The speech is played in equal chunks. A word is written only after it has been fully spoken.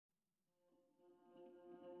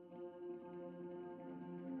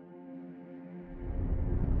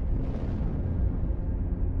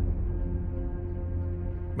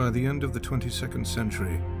By the end of the 22nd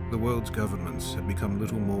century, the world's governments had become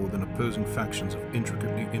little more than opposing factions of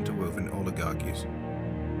intricately interwoven oligarchies.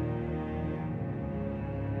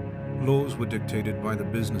 Laws were dictated by the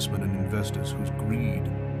businessmen and investors whose greed,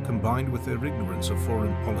 combined with their ignorance of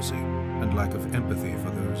foreign policy and lack of empathy for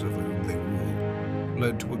those over whom they ruled,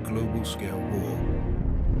 led to a global-scale war.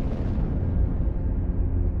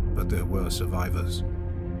 But there were survivors.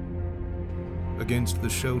 Against the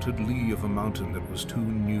sheltered lee of a mountain that was too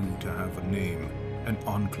new to have a name, an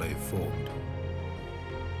enclave formed.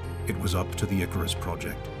 It was up to the Icarus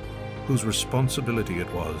Project, whose responsibility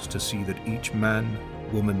it was to see that each man,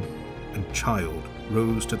 woman, and child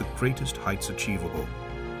rose to the greatest heights achievable,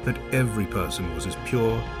 that every person was as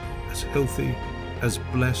pure, as healthy, as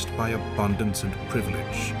blessed by abundance and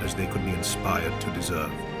privilege as they could be inspired to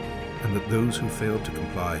deserve, and that those who failed to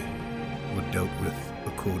comply were dealt with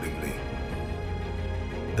accordingly.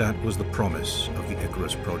 That was the promise of the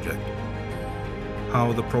Icarus Project.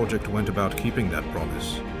 How the project went about keeping that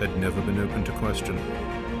promise had never been open to question.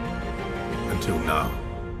 Until now.